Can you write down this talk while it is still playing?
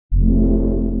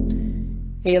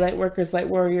Hey, light workers, light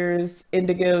warriors,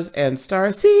 indigos, and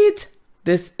star seeds.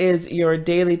 This is your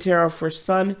daily tarot for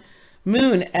Sun,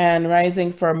 Moon, and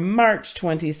Rising for March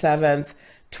 27th,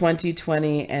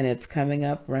 2020, and it's coming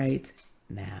up right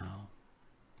now.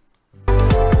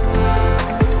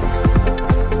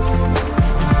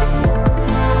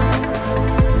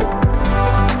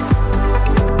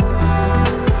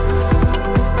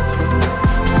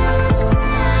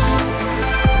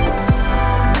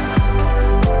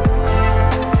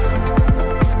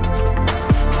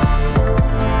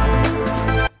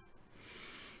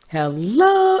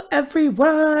 Hello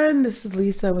everyone, this is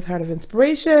Lisa with Heart of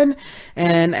Inspiration,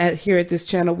 and here at this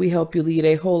channel we help you lead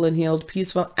a whole and healed,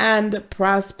 peaceful and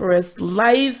prosperous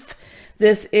life.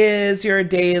 This is your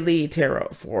daily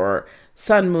tarot for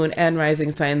Sun, Moon, and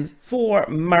Rising signs for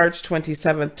March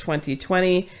 27th,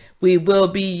 2020. We will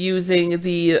be using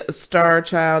the Star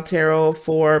Child Tarot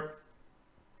for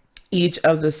each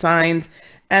of the signs,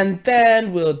 and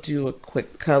then we'll do a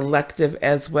quick collective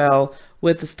as well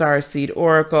with the Starseed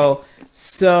Oracle.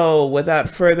 So without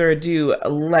further ado,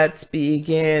 let's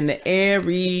begin.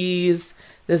 Aries,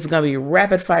 this is going to be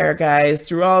rapid fire, guys,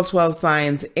 through all 12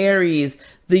 signs. Aries,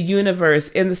 the universe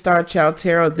in the Star Child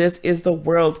Tarot, this is the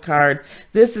World card.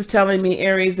 This is telling me,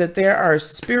 Aries, that there are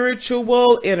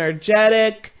spiritual,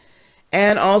 energetic,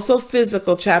 and also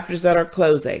physical chapters that are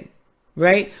closing.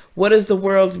 Right? What does the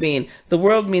world mean? The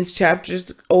world means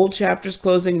chapters, old chapters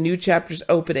closing, new chapters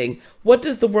opening. What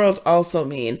does the world also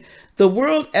mean? The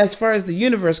world, as far as the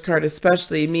universe card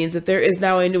especially, means that there is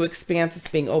now a new expanse that's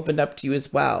being opened up to you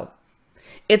as well.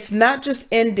 It's not just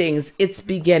endings, it's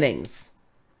beginnings.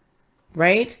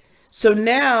 Right? So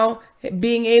now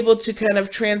being able to kind of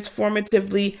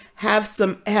transformatively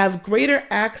have greater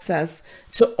access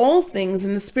to all things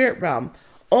in the spirit realm.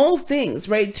 All things,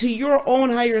 right, to your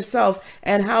own higher self,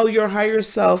 and how your higher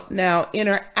self now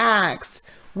interacts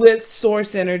with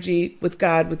source energy, with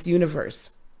God, with universe.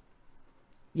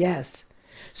 Yes.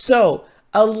 So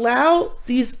allow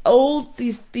these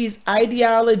these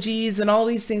ideologies and all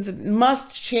these things that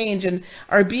must change and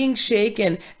are being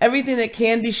shaken. Everything that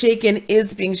can be shaken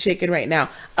is being shaken right now.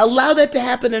 Allow that to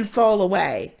happen and fall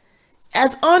away.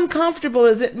 As uncomfortable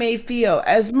as it may feel,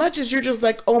 as much as you're just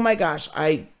like, oh my gosh,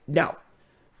 no.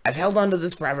 I've held on to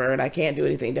this forever and I can't do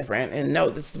anything different. And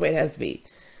no, this is the way it has to be.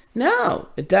 No,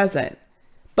 it doesn't.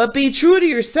 But be true to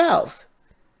yourself.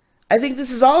 I think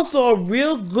this is also a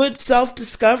real good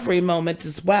self-discovery moment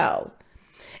as well.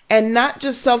 And not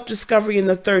just self-discovery in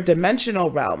the third dimensional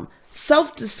realm.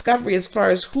 Self-discovery as far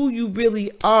as who you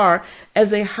really are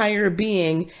as a higher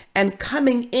being, and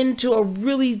coming into a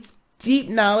really deep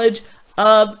knowledge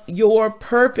of your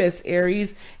purpose,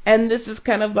 Aries. And this is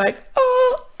kind of like,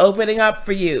 opening up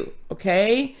for you,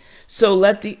 okay? So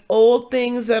let the old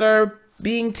things that are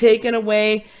being taken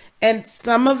away, and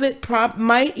some of it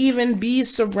might even be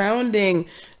surrounding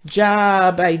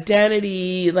job,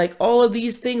 identity, like all of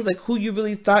these things, like who you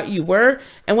really thought you were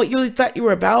and what you really thought you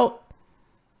were about.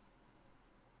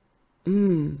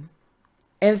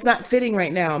 And it's not fitting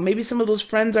right now. Maybe some of those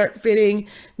friends aren't fitting.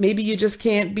 Maybe you just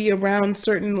can't be around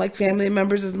certain like family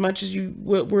members as much as you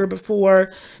were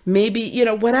before. Maybe, you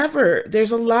know, whatever.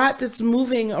 There's a lot that's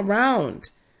moving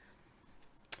around.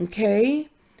 Okay?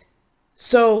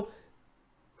 So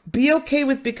be okay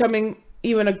with becoming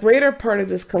even a greater part of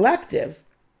this collective.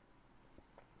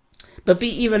 But be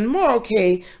even more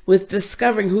okay with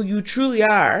discovering who you truly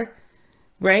are.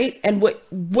 Right? And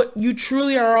what you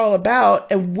truly are all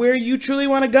about, and where you truly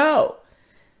want to go.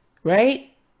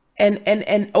 Right?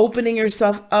 And opening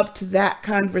yourself up to that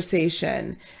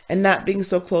conversation and not being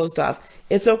so closed off.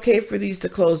 It's okay for these to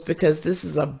close, because this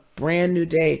is a brand new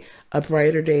day, a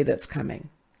brighter day that's coming.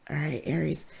 All right,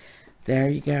 Aries. There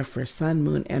you go for Sun,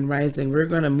 Moon, and Rising. We're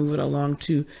going to move it along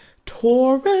to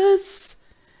Taurus.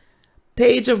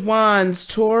 Page of Wands,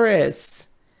 Taurus.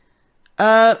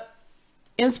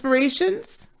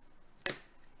 Inspirations,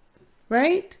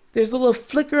 right? There's a little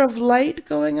flicker of light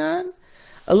going on,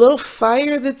 a little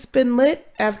fire that's been lit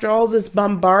after all this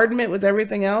bombardment with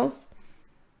everything else,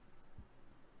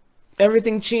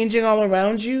 everything changing all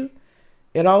around you,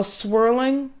 it all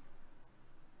swirling.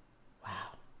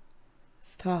 Wow,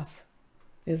 it's tough,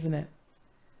 isn't it?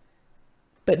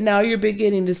 But now you're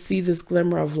beginning to see this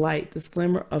glimmer of light, this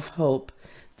glimmer of hope,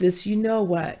 this, you know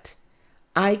what,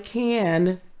 I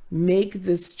can make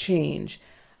this change.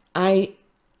 I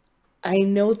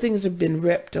know things have been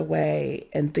ripped away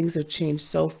and things have changed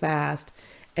so fast,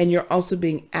 and you're also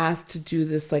being asked to do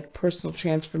this like personal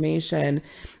transformation,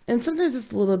 and sometimes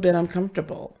it's a little bit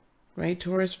uncomfortable, right,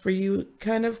 Taurus? For you,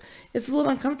 kind of, it's a little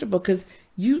uncomfortable because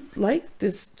you like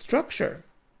this structure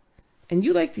And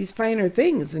you like these finer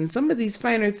things. And some of these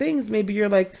finer things, maybe you're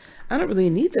like, I don't really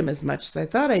need them as much as I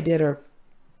thought I did. Or,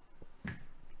 oh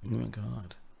my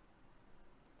God.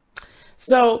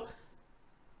 So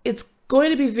it's going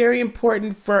to be very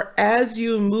important for, as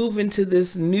you move into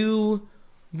this new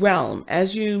realm,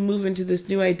 as you move into this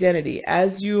new identity,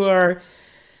 as you are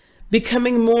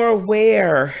becoming more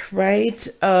aware, right,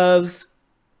 of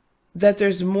that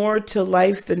there's more to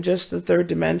life than just the third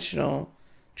dimensional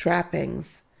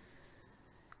trappings.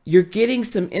 You're getting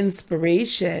some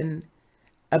inspiration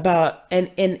about and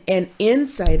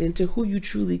insight into who you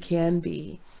truly can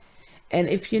be. And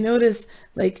if you notice,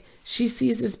 like, she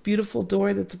sees this beautiful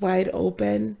door that's wide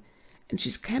open, and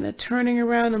she's kind of turning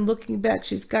around and looking back.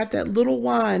 She's got that little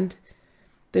wand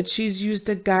that she's used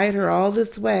to guide her all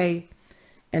this way.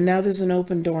 And now there's an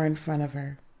open door in front of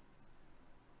her,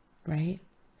 right?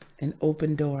 An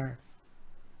open door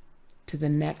to the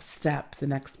next step, the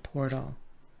next portal.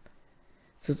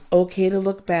 So it's okay to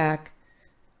look back.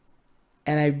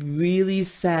 And I really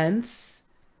sense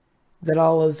that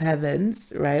all of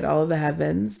heavens, right? All of the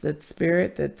heavens, that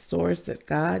spirit, that source, that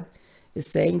God is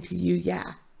saying to you,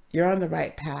 yeah, you're on the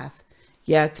right path.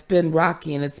 Yeah, it's been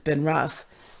rocky and it's been rough,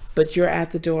 but you're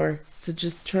at the door. So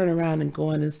just turn around and go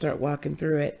in and start walking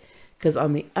through it. Because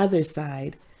on the other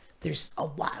side, there's a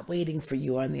lot waiting for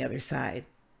you on the other side.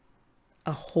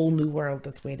 A whole new world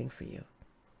that's waiting for you.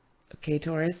 Okay,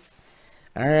 Taurus?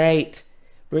 All right.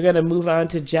 We're going to move on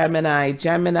to Gemini.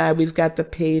 Gemini, we've got the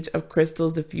Page of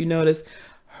Crystals. If you notice,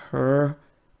 her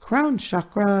crown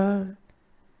chakra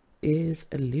is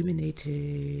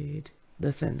illuminated.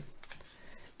 Listen.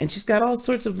 And she's got all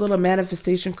sorts of little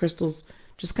manifestation crystals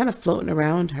just kind of floating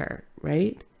around her,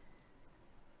 right?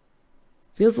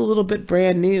 Feels a little bit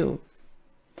brand new.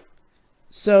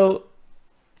 So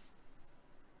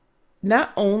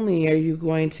not only are you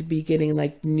going to be getting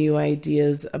like new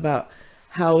ideas about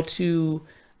how to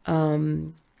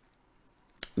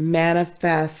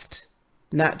manifest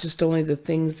not just only the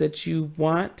things that you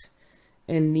want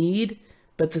and need,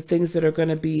 but the things that are going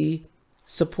to be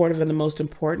supportive and the most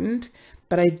important.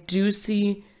 But I do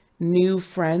see new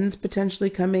friends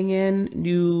potentially coming in,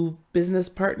 new business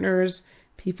partners,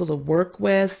 people to work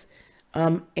with,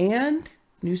 and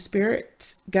new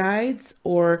spirit guides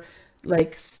or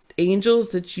like angels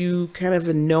that you kind of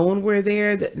known were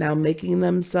there that now making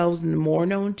themselves more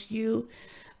known to you,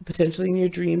 potentially in your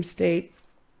dream state,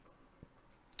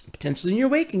 potentially in your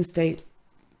waking state,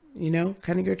 you know,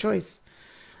 kind of your choice.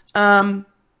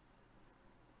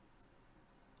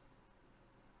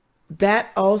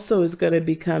 That also is going to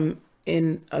become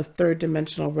in a third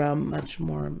dimensional realm much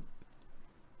more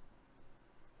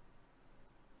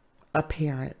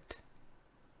apparent,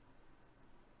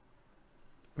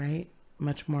 right?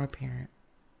 Much more apparent.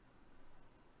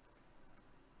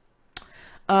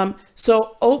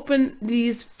 So open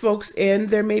these folks in.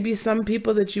 There may be some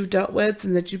people that you've dealt with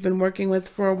and that you've been working with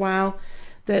for a while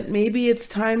that maybe it's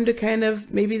time to kind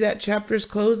of, maybe that chapter's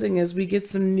closing as we get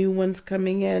some new ones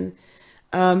coming in.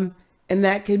 And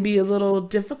that can be a little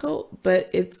difficult, but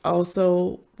it's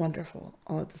also wonderful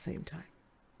all at the same time,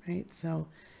 right? So,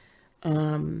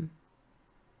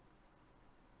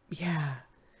 yeah,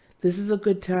 this is a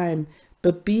good time,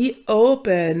 but be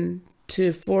open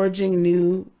to forging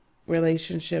new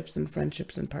relationships and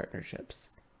friendships and partnerships.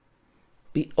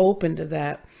 Be open to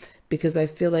that, because I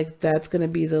feel like that's going to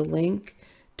be the link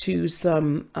to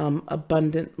some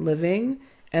abundant living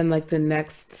and like the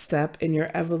next step in your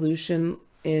evolution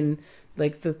in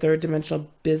like the third dimensional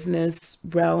business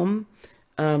realm.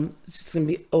 It's just going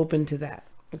to be open to that.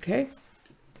 Okay.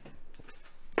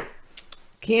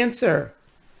 Cancer.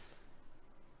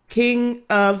 King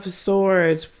of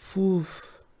Swords. Whew.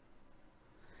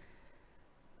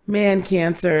 Man,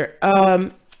 Cancer.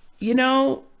 You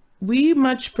know, we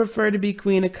much prefer to be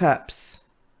Queen of Cups.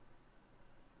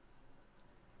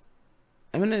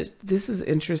 This is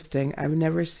interesting. I've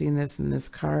never seen this in this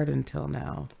card until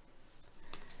now.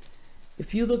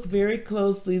 If you look very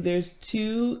closely, there's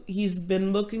two. He's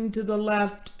been looking to the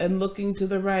left and looking to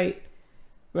the right,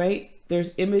 right?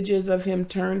 There's images of him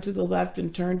turned to the left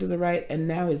and turned to the right, and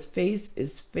now his face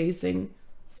is facing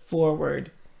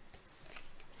forward.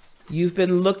 You've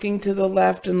been looking to the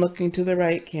left and looking to the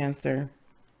right, Cancer.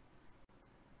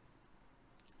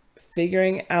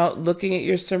 Figuring out, looking at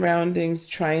your surroundings,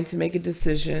 trying to make a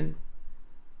decision.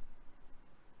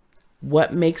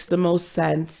 What makes the most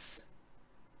sense?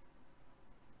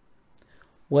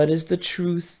 What is the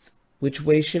truth? Which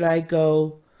way should I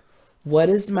go? What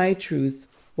is my truth?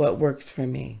 What works for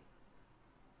me?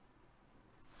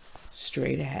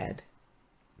 Straight ahead.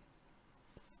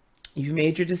 You've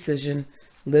made your decision.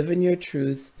 Live in your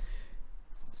truth.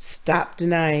 Stop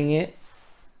denying it.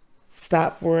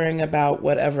 Stop worrying about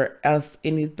whatever else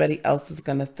anybody else is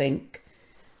going to think.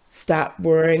 Stop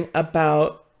worrying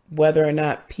about whether or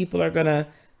not people are going to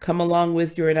come along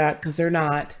with you or not, because they're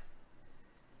not.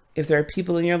 If there are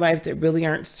people in your life that really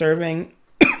aren't serving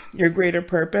your greater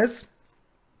purpose,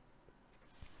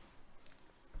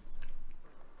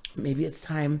 maybe it's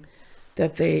time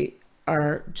that they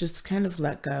are just kind of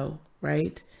let go,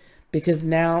 right? Because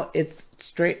now it's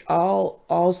straight,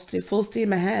 full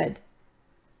steam ahead.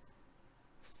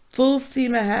 Full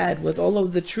steam ahead with all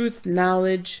of the truth,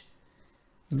 knowledge,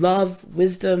 love,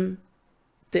 wisdom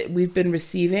that we've been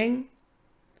receiving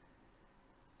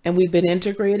and we've been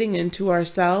integrating into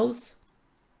ourselves.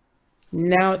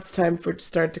 Now it's time for it to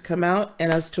start to come out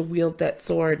and us to wield that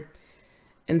sword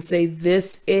and say,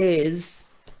 this is,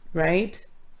 right?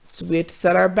 So we have to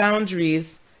set our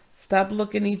boundaries, stop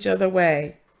looking each other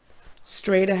way,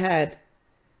 straight ahead.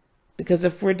 Because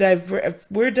if we're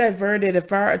diverted,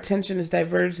 if our attention is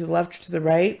diverted to the left or to the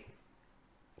right,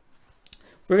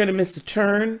 we're going to miss a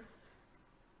turn,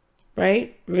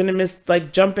 right? We're going to miss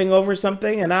like jumping over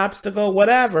something, an obstacle,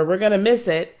 whatever. We're going to miss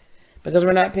it because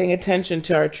we're not paying attention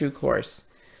to our true course.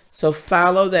 So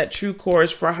follow that true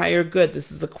course for higher good.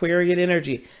 This is Aquarian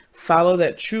energy. Follow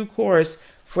that true course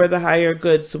for the higher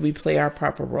good so we play our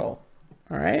proper role.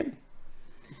 All right?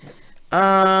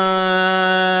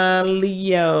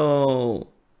 Leo.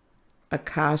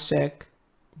 Akashic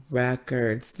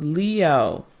Records.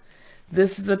 Leo.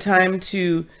 This is the time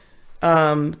to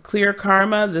clear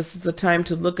karma. This is the time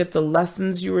to look at the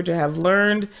lessons you were to have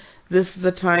learned. This is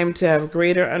the time to have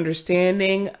greater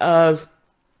understanding of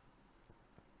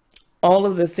all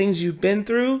of the things you've been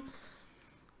through.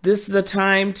 This is the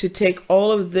time to take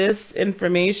all of this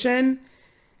information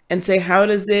and say, how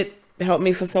does it help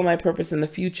me fulfill my purpose in the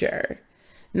future?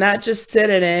 Not just sit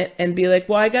in it and be like,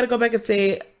 well, I got to go back and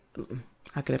say,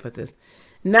 how can I put this?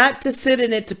 Not to sit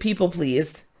in it to people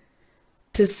please,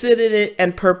 to sit in it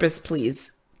and purpose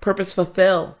please, purpose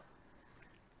fulfill.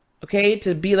 Okay,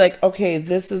 to be like, okay,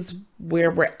 this is where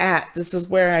we're at. This is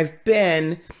where I've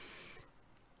been.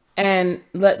 And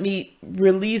let me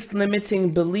release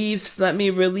limiting beliefs. Let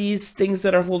me release things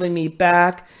that are holding me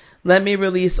back. Let me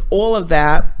release all of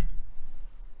that.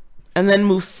 And then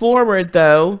move forward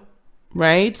though,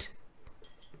 right?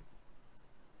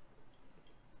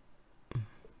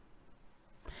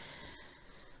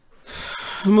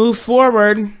 Move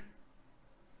forward.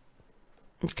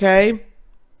 Okay.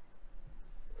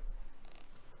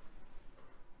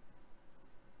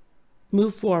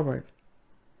 Move forward.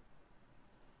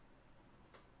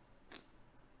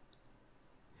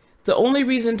 The only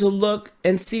reason to look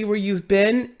and see where you've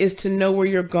been is to know where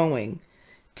you're going.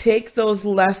 Take those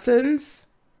lessons,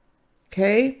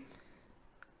 okay?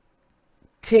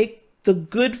 Take the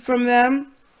good from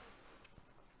them,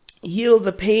 heal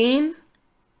the pain,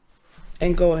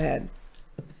 and go ahead.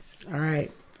 All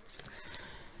right.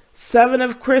 7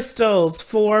 of crystals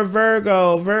for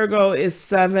Virgo. Virgo is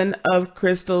 7 of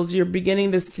crystals. You're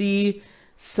beginning to see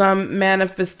some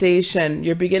manifestation.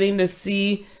 You're beginning to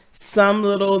see some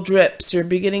little drips. You're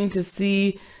beginning to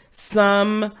see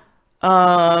some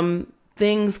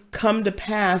things come to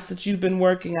pass that you've been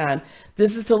working on.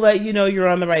 This is to let you know you're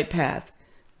on the right path.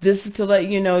 This is to let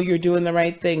you know you're doing the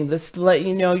right thing. This is to let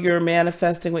you know you're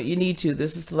manifesting what you need to.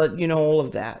 This is to let you know all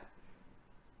of that.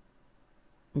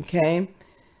 Okay?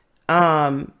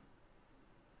 7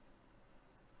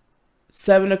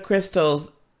 of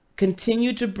crystals.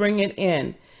 Continue to bring it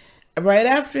in. Right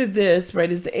after this,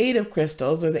 right, is the 8 of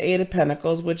crystals or the 8 of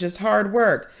pentacles, which is hard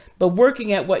work, but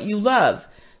working at what you love.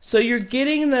 So you're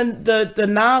getting the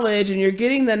knowledge and you're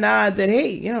getting the nod that, hey,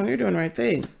 you know, you're doing the right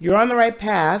thing. You're on the right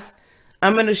path.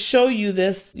 I'm going to show you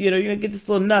this, you know, you're going to get this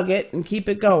little nugget and keep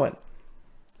it going.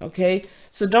 Okay.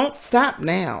 So don't stop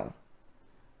now.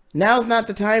 Now's not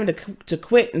the time to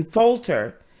quit and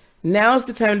falter. Now's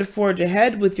the time to forge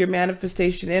ahead with your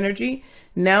manifestation energy.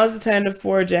 Now's the time to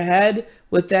forge ahead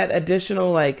with that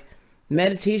additional like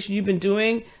meditation you've been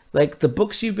doing, like the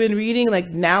books you've been reading. Like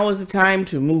now is the time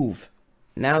to move.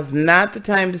 Now's not the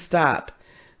time to stop,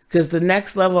 because the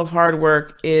next level of hard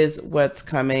work is what's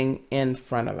coming in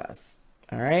front of us.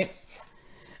 All right.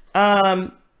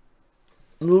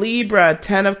 Libra,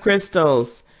 10 of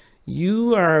crystals.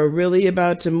 You are really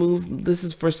about to move. This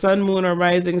is for sun, moon, or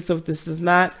rising. So if this does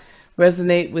not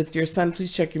resonate with your sun,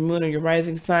 please check your moon or your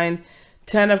rising sign.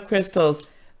 10 of crystals.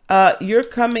 You're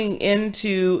coming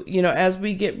into, you know, as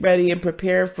we get ready and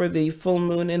prepare for the full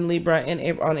moon in Libra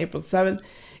on April 7th,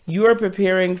 you are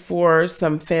preparing for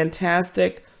some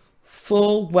fantastic,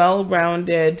 full,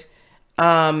 well-rounded,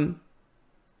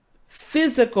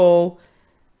 physical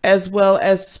as well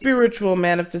as spiritual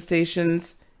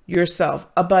manifestations yourself.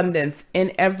 Abundance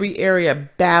in every area.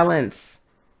 Balance.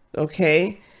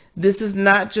 Okay? This is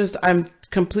not just I'm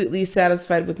completely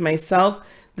satisfied with myself.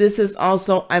 This is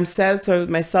also I'm satisfied with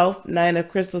myself, Nine of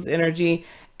Crystals energy,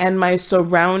 and my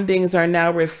surroundings are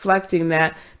now reflecting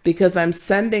that because I'm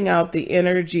sending out the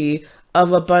energy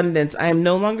of abundance. I'm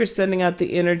no longer sending out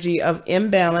the energy of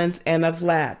imbalance and of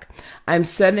lack. I'm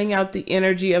sending out the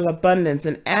energy of abundance.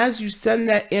 And as you send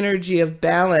that energy of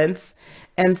balance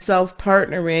and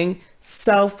self-partnering,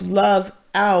 self-love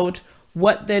out,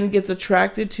 what then gets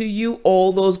attracted to you?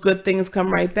 All those good things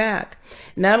come right back.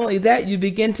 Not only that, you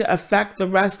begin to affect the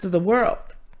rest of the world,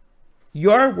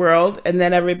 your world, and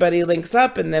then everybody links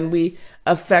up and then we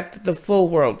affect the full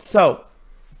world. So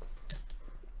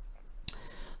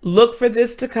look for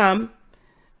this to come.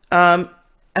 I'm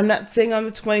not saying on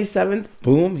the 27th,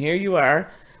 boom, here you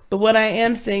are. But what I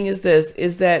am saying is this,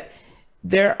 is that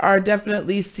there are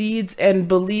definitely seeds and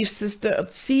belief system,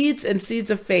 seeds and seeds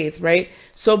of faith, right?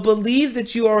 So believe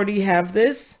that you already have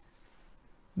this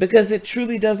because it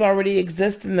truly does already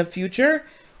exist in the future.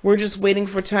 We're just waiting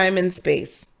for time and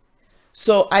space.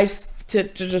 So to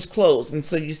just close. And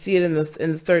so you see it in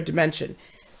the third dimension.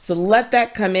 So let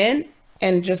that come in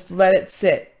and just let it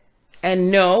sit and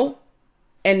know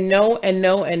and know and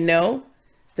know and know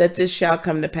that this shall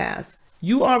come to pass.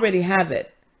 You already have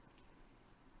it.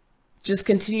 Just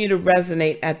continue to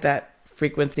resonate at that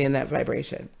frequency and that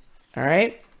vibration. All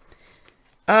right.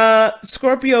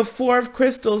 Scorpio, 4 of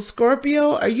Crystals.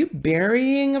 Scorpio, are you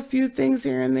burying a few things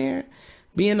here and there?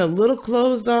 Being a little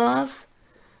closed off?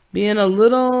 Being a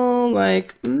little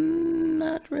like,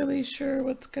 not really sure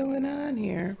what's going on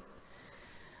here.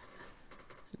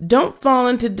 Don't fall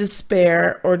into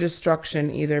despair or destruction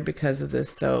either because of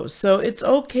this though. So it's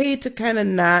okay to kind of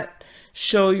not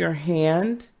show your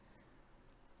hand.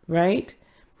 Right?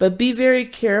 But be very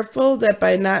careful that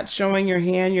by not showing your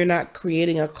hand, you're not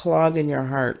creating a clog in your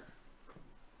heart.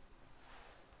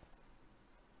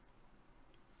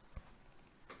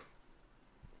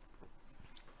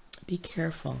 Be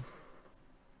careful.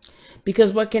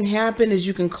 Because what can happen is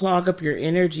you can clog up your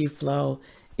energy flow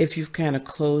if you've kind of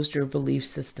closed your belief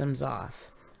systems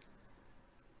off.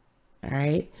 All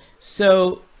right?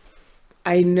 So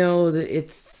I know that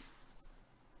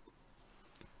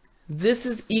this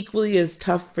is equally as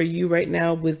tough for you right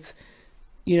now with,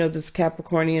 you know, this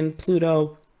Capricornian,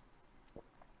 Pluto,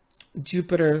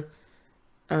 Jupiter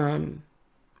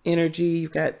energy.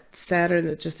 You've got Saturn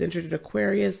that just entered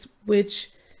Aquarius,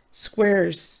 which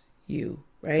squares you,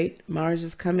 right? Mars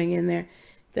is coming in there.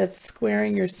 That's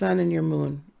squaring your sun and your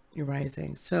moon, your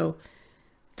rising. So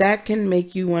that can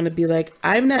make you want to be like,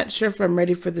 I'm not sure if I'm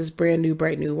ready for this brand new,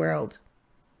 bright new world.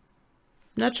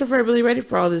 I'm not sure if I'm really ready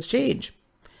for all this change.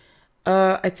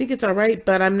 I think it's all right,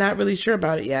 but I'm not really sure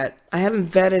about it yet. I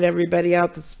haven't vetted everybody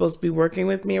out that's supposed to be working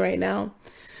with me right now.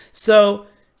 So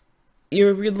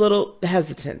you're a little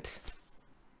hesitant.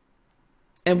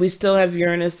 And we still have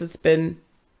Uranus that's been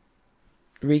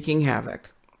wreaking havoc.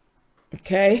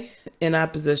 Okay? In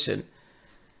opposition.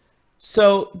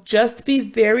 So just be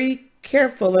very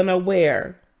careful and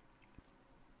aware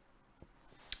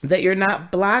that you're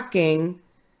not blocking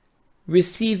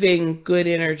receiving good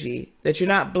energy, that you're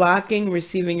not blocking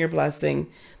receiving your blessing,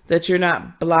 that you're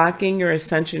not blocking your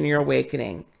ascension, your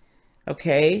awakening.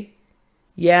 Okay?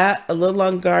 Yeah, a little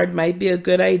on guard might be a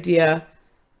good idea,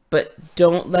 but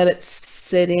don't let it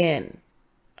sit in.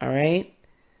 All right?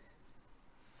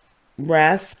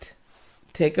 Rest.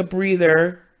 Take a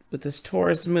breather with this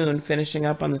Taurus moon finishing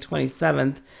up on the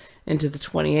 27th into the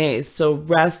 28th. So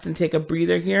rest and take a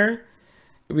breather here.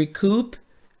 Recoup.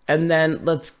 And then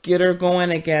let's get her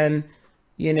going again,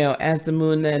 you know, as the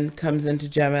moon then comes into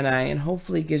Gemini and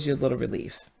hopefully gives you a little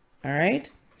relief. All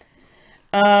right.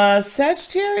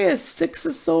 Sagittarius, 6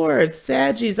 of Swords.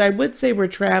 Saggies, I would say we're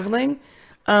traveling,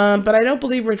 but I don't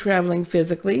believe we're traveling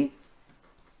physically.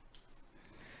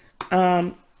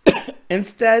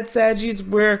 Instead, Saggies,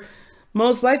 we're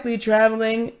most likely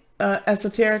traveling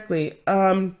esoterically,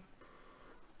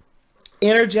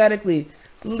 energetically,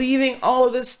 leaving all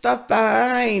of this stuff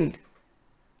behind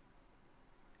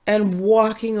and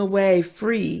walking away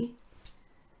free,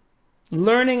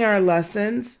 learning our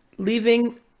lessons,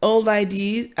 leaving old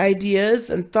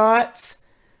ideas and thoughts,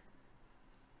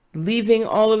 leaving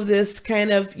all of this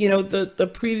kind of, you know, the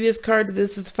previous card to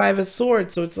this is 5 of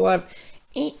Swords. So it's a lot of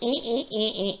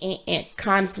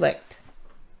conflict.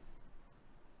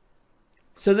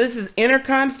 So this is inner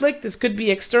conflict. This could be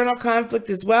external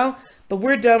conflict as well. But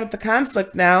we're done with the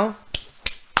conflict now.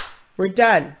 We're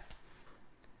done.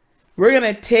 We're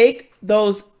going to take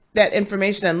those that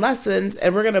information and lessons,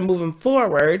 and we're going to move them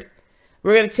forward.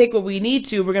 We're going to take what we need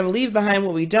to. We're going to leave behind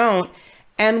what we don't.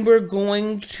 And we're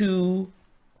going to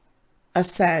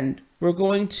ascend. We're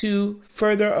going to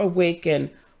further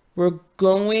awaken. We're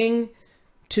going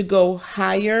to go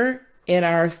higher in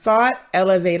our thought,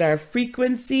 elevate our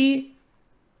frequency,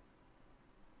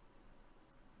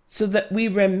 so that we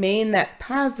remain that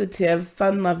positive,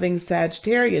 fun-loving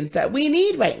Sagittarians that we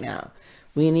need right now.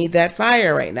 We need that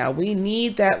fire right now. We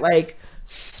need that like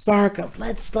spark of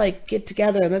let's like get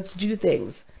together and let's do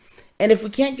things. And if we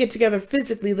can't get together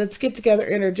physically, let's get together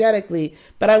energetically.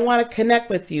 But I want to connect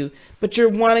with you. But you're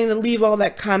wanting to leave all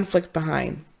that conflict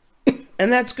behind.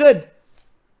 And that's good.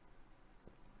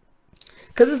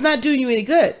 Because it's not doing you any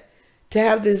good to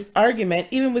have this argument,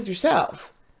 even with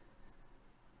yourself.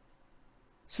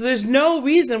 So there's no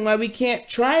reason why we can't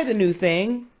try the new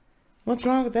thing. What's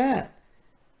wrong with that?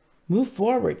 Move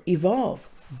forward, evolve,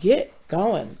 get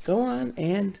going. Go on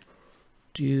and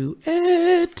do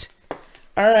it.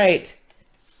 All right.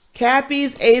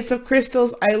 Cappies, Ace of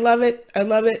Crystals. I love it. I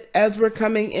love it. As we're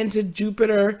coming into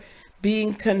Jupiter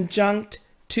being conjunct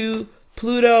to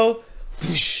Pluto,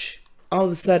 all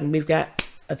of a sudden we've got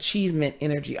achievement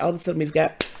energy. All of a sudden we've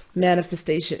got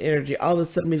manifestation energy. All of a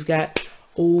sudden we've got,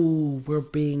 oh, we're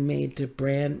being made to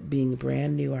being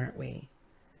brand new, aren't we?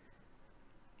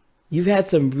 You've had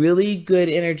some really good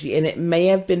energy, and it may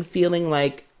have been feeling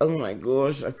like, oh my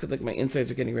gosh, I feel like my insides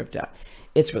are getting ripped out.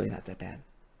 It's really not that bad.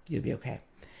 You'll be okay.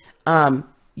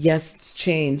 Yes, it's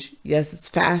change. Yes, it's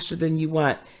faster than you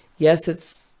want. Yes,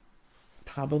 it's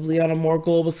probably on a more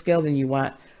global scale than you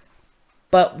want.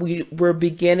 But we're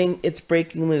beginning, it's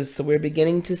breaking loose. So we're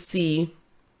beginning to see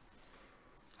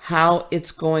how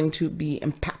it's going to be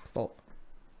impactful.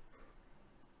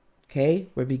 Okay?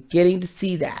 We're beginning to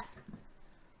see that.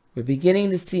 We're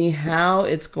beginning to see how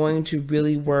it's going to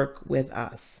really work with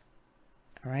us.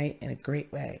 All right? In a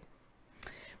great way.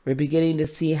 We're beginning to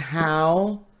see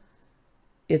how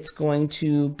it's going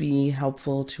to be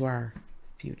helpful to our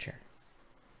future.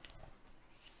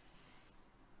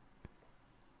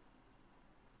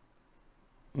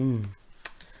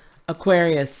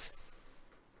 Aquarius,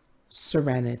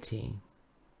 serenity.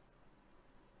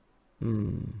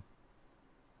 You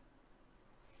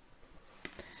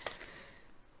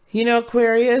know,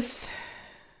 Aquarius,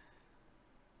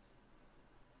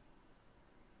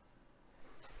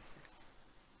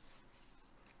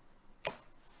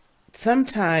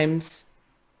 sometimes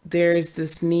there's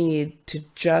this need to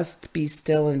just be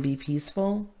still and be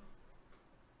peaceful.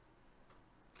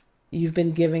 You've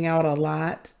been giving out a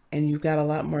lot and you've got a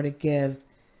lot more to give.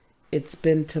 It's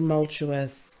been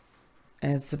tumultuous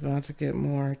and it's about to get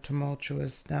more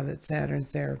tumultuous now that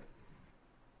Saturn's there.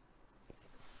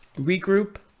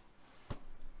 Regroup,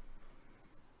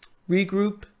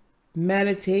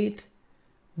 meditate,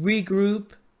 regroup,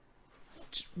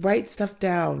 write stuff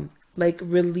down. Like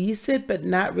release it, but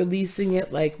not releasing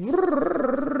it like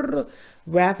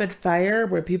rapid fire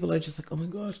where people are just like, oh my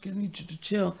gosh, I need you to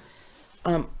chill.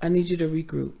 I need you to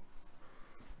regroup.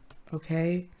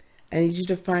 Okay? I need you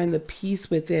to find the peace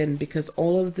within, because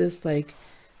all of this like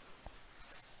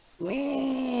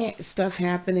stuff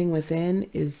happening within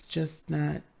is just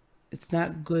not, it's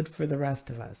not good for the rest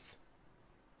of us.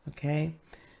 Okay?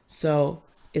 So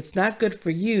it's not good for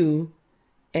you,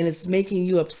 and it's making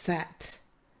you upset.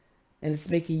 And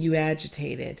it's making you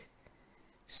agitated.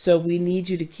 So we need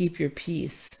you to keep your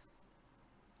peace.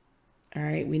 All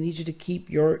right. We need you to keep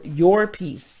your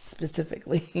peace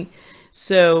specifically.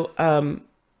 So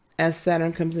as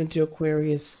Saturn comes into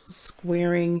Aquarius,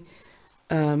 squaring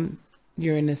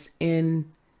Uranus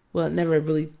in, well, it never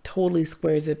really totally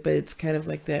squares it, but it's kind of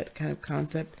like that kind of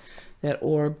concept, that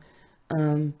orb.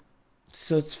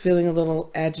 So it's feeling a little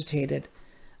agitated.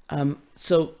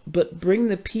 But bring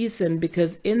the peace in,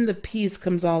 because in the peace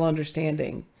comes all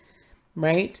understanding,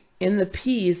 right? In the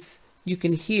peace, you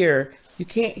can hear. You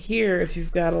can't hear if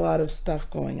you've got a lot of stuff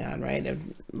going on, right?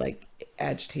 Like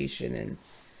agitation and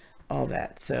all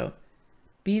that. So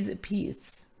be the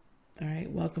peace. All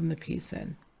right. Welcome the peace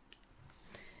in.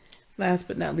 Last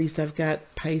but not least, I've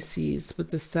got Pisces with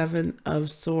the 7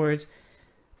 of Swords.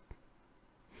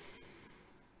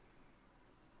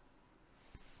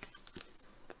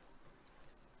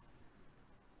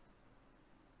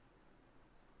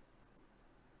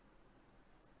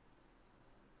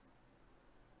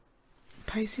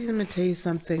 Pisces, I'm going to tell you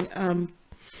something.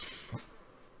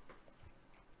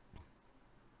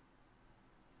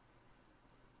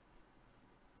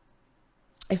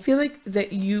 I feel like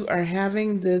that you are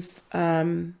having this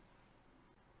concern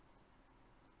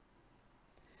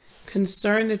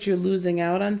that you're losing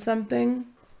out on something,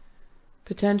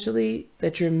 potentially,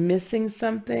 that you're missing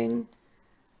something,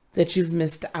 that you've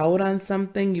missed out on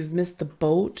something, you've missed the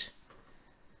boat,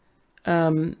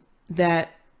 that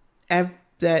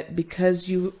because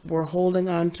you were holding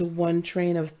on to one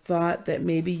train of thought, that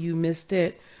maybe you missed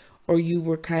it, or you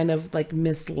were kind of like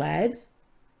misled.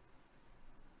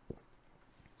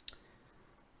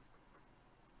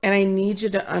 And I need you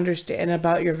to understand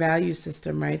about your value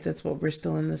system, right? That's what we're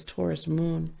still in this Taurus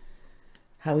moon,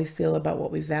 how we feel about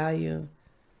what we value.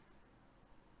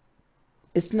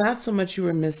 It's not so much you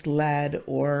were misled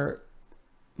or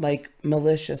like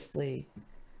maliciously,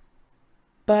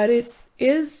 but it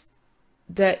is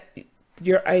that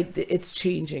it's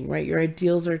changing, right? Your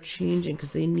ideals are changing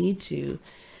because they need to.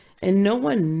 And no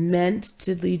one meant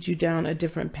to lead you down a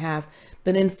different path.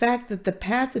 But in fact, that the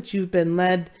path that you've been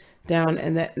led down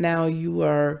and that now you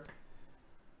are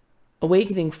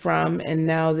awakening from, and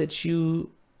now that you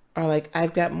are like,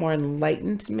 I've got more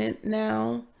enlightenment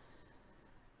now,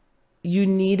 you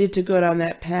needed to go down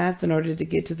that path in order to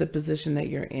get to the position that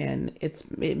you're in. It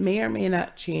may or may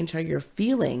not change how you're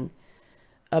feeling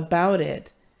about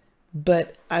it,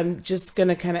 but I'm just going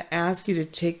to kind of ask you to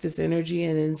take this energy,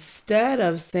 and instead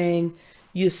of saying,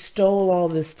 you stole all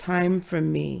this time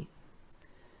from me,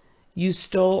 you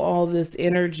stole all this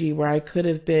energy where I could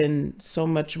have been so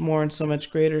much more and so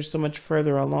much greater, so much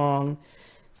further along.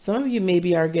 Some of you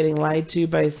maybe are getting lied to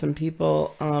by some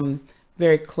people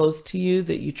very close to you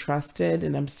that you trusted,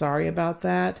 and I'm sorry about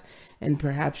that. And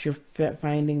perhaps you're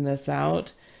finding this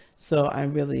out. So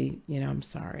I'm really, I'm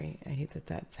sorry. I hate that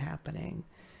that's happening.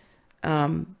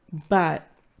 But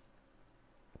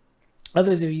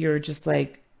others of you are just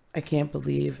like, I can't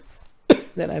believe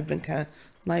that I've been kind of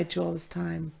lied to all this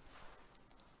time.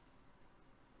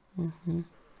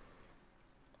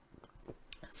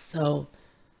 So,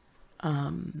 yeah.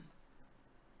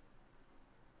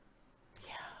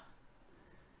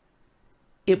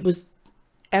 It was,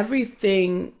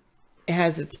 everything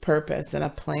has its purpose and a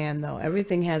plan, though.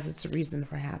 Everything has its reason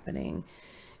for happening.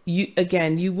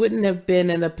 You wouldn't have been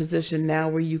in a position now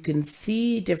where you can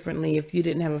see differently if you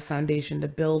didn't have a foundation to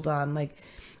build on. Like,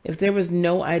 if there was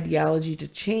no ideology to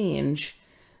change,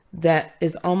 that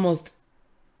is almost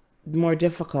more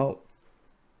difficult,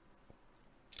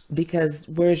 because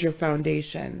where's your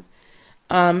foundation?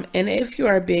 And if you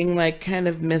are being like kind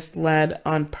of misled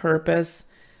on purpose,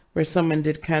 where someone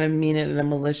did kind of mean it in a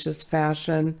malicious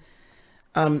fashion,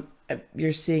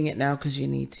 you're seeing it now because you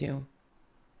need to.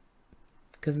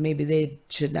 Because maybe they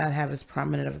should not have as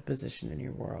prominent of a position in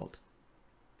your world.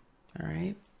 All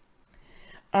right.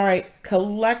 All right.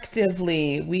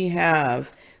 Collectively, we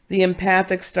have the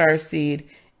empathic starseed,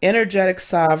 energetic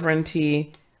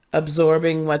sovereignty,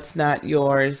 absorbing what's not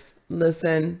yours.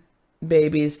 Listen,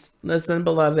 babies. Listen,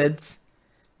 beloveds.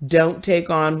 Don't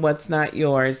take on what's not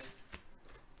yours.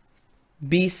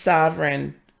 Be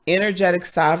sovereign. Energetic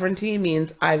sovereignty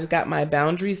means I've got my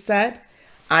boundaries set.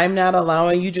 I'm not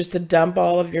allowing you just to dump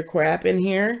all of your crap in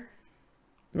here,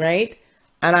 right?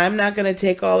 And I'm not going to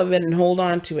take all of it and hold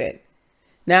on to it.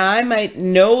 Now, I might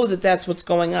know that that's what's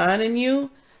going on in you,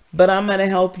 but I'm going to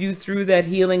help you through that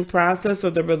healing process or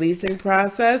the releasing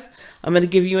process. I'm going to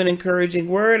give you an encouraging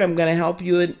word. I'm going to help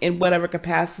you in whatever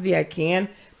capacity I can,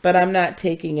 but I'm not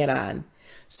taking it on.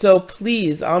 So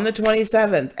please, on the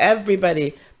 27th,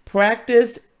 everybody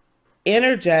practice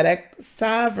energetic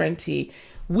sovereignty.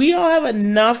 We all have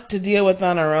enough to deal with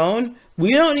on our own.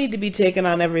 We don't need to be taking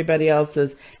on everybody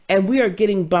else's. And we are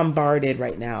getting bombarded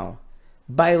right now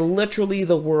by literally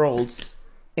the world's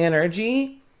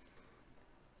energy.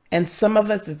 And some of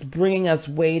us, it's bringing us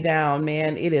way down,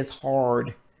 man. It is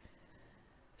hard.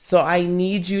 So I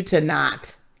need you to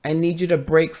not. I need you to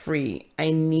break free.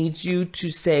 I need you to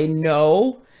say,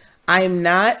 no, I'm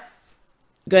not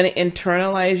going to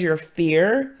internalize your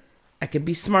fear. I can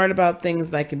be smart about things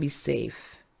and I can be safe.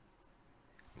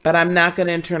 But I'm not going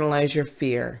to internalize your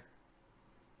fear.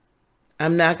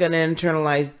 I'm not going to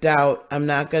internalize doubt. I'm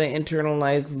not going to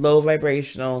internalize low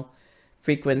vibrational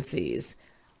frequencies.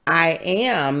 I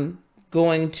am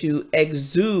going to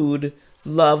exude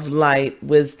love, light,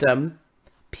 wisdom,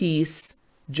 peace,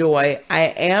 joy. I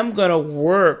am going to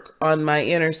work on my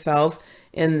inner self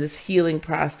in this healing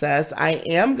process. I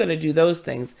am going to do those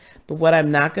things. But what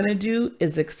I'm not going to do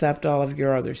is accept all of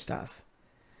your other stuff.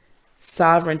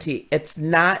 Sovereignty. It's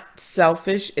not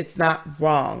selfish. It's not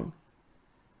wrong.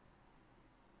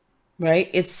 Right?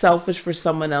 It's selfish for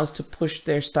someone else to push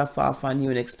their stuff off on you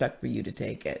and expect for you to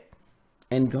take it.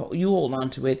 And go, you hold on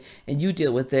to it and you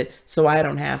deal with it so I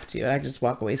don't have to. And I just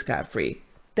walk away scot-free.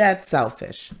 That's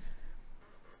selfish.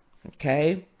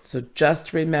 Okay? So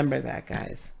just remember that,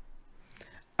 guys.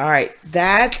 All right.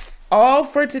 That's all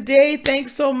for today.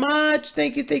 Thanks so much.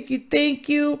 Thank you, thank you, thank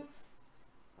you.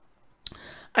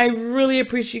 I really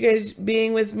appreciate you guys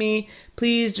being with me.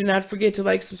 Please do not forget to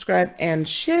like, subscribe, and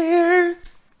share.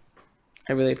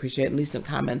 I really appreciate it. Leave some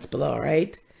comments below, all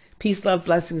right? Peace, love,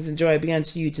 blessings, and joy be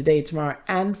unto you today, tomorrow,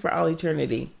 and for all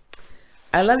eternity.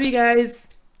 I love you guys.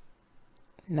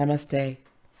 Namaste.